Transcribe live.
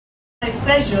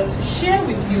pleasure to share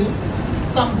with you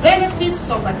some benefits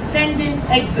of attending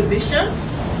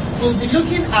exhibitions. We'll be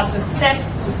looking at the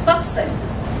steps to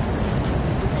success.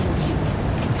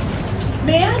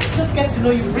 May I just get to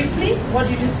know you briefly? What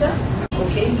did you say?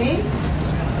 Okay, name?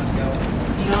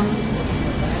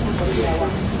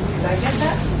 Did I get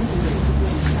that?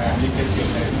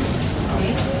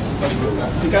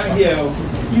 You can't hear.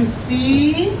 You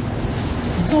see?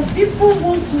 So people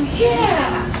want to hear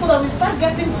so that we start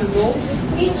getting to know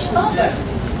each other.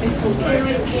 Mr.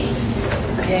 Okereke.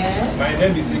 Yes. My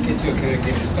name is Eketi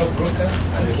Okereke, the stockbroker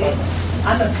and the farmer.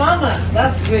 And the farmer,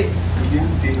 that's great.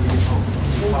 The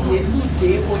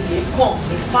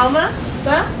farmer,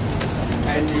 sir?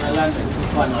 And the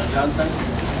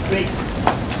Great.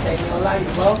 Teniola,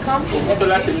 you're welcome.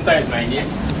 Omotola Temita is my name.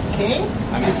 Okay.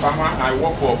 I'm a farmer. I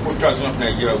work for Portugal Zone of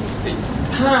Nigeria, Ogun State.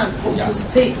 Ogun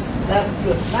State. That's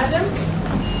good. Madam?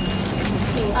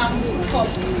 I'm import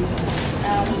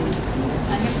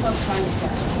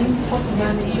manager. Import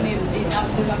manager.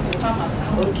 After farmers.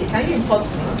 Okay. Can you import me?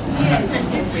 Yes,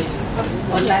 it's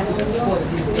possible. Online import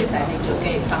is better than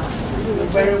okay farmer. You're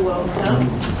very welcome.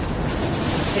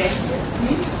 Okay. Yes,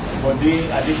 please. But they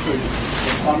addicted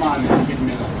the farmer and the feed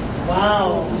miller.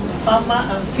 Wow. Farmer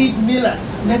and feed miller.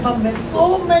 Never met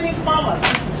so many farmers.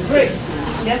 This is great.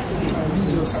 Yes, please.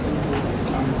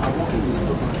 I'm working with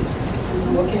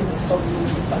stockbroking. Working with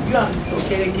stockbroking. You and Mr.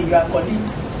 Okereke, you are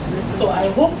colleagues. So I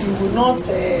hope you will not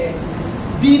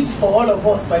bid for all of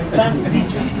us by the time we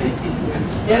reach this place.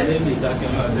 Yes? My name is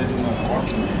Akema Adedina. I'm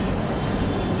working in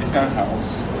this kind of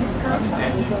house. I'm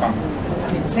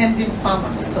An intending farmer,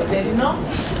 Mr. Dedino.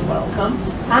 Welcome.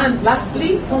 And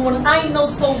lastly, someone I know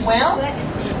so well.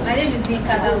 My name is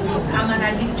Nika. I'm an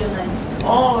agric journalist.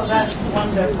 Oh, that's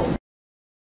wonderful.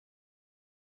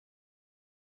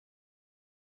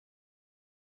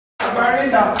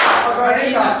 Abarinda.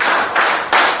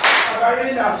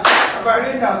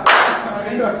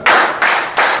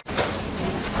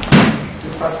 The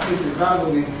facilities that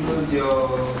will include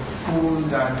your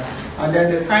food and then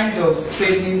the kind of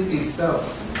training itself.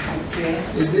 Okay.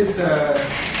 Is it?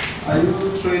 Are you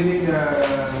training?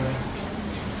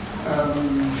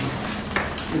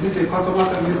 Is it a customer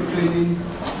service training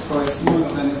for a small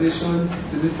organization?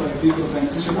 Is it for a big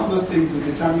organization? All those things will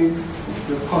determine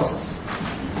the cost.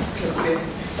 Okay.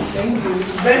 Thank you.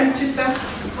 Then, Chita,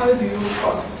 how do you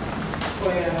cost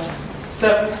for your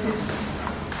services?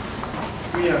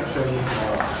 We actually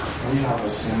we have a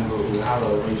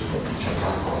rate for each of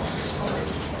our courses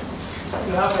already.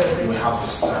 You have a rate? We have a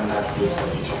standard rate for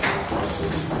each of our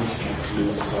courses, which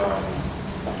includes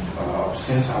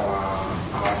since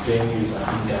our venue is an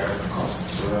indirect cost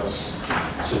to us.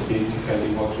 So basically,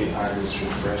 what we add is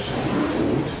refreshing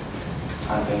food,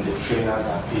 and then the trainers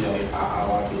are paid on an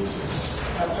hour basis.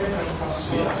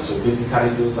 So basically,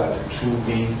 those are the two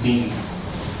main things.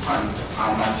 And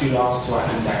our materials to an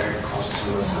indirect cost to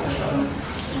us actually.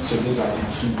 So those are the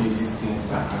two basic things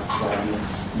that actually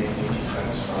make a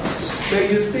difference for us. But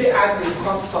you still add the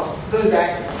cost of those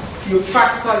that you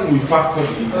factor in. We factor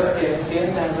in. Okay, the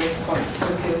indirect cost.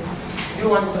 Okay. Do you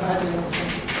want to add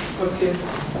anything? Okay.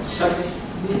 Shadi.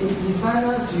 The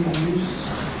vials you use,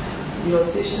 your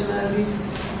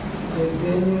stationaries, the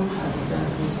venue, as it has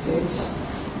been said,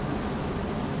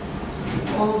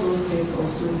 all those things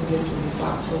also needed to be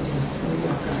factored in when you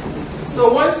are calculating. So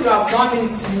once you have done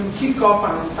it, you kick up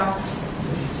and start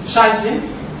charging.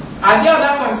 Are there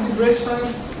other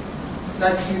considerations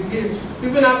that you give?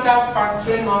 Even after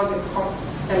factoring all the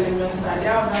cost elements, are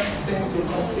there other things you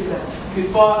consider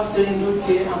before saying,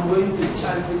 okay, I'm going to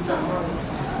charge this amount?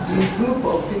 The group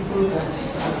of people that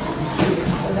have to be paid,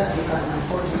 whether they can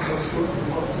afford it or so, we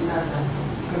consider that.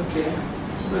 Okay.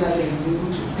 Whether they will be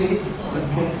able to pay or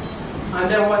not. And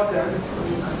then what else?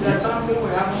 There's something we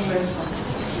haven't mentioned.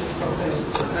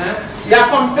 Their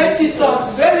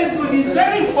competitors, very good, it's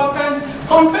very important.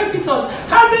 Competitors,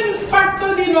 having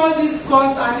factored in all these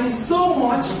costs and it's so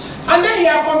much, and then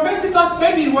your competitors,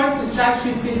 maybe you want to charge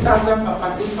 50,000 per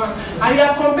participant, and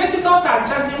your competitors are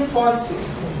charging 40.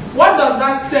 What does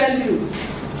that tell you?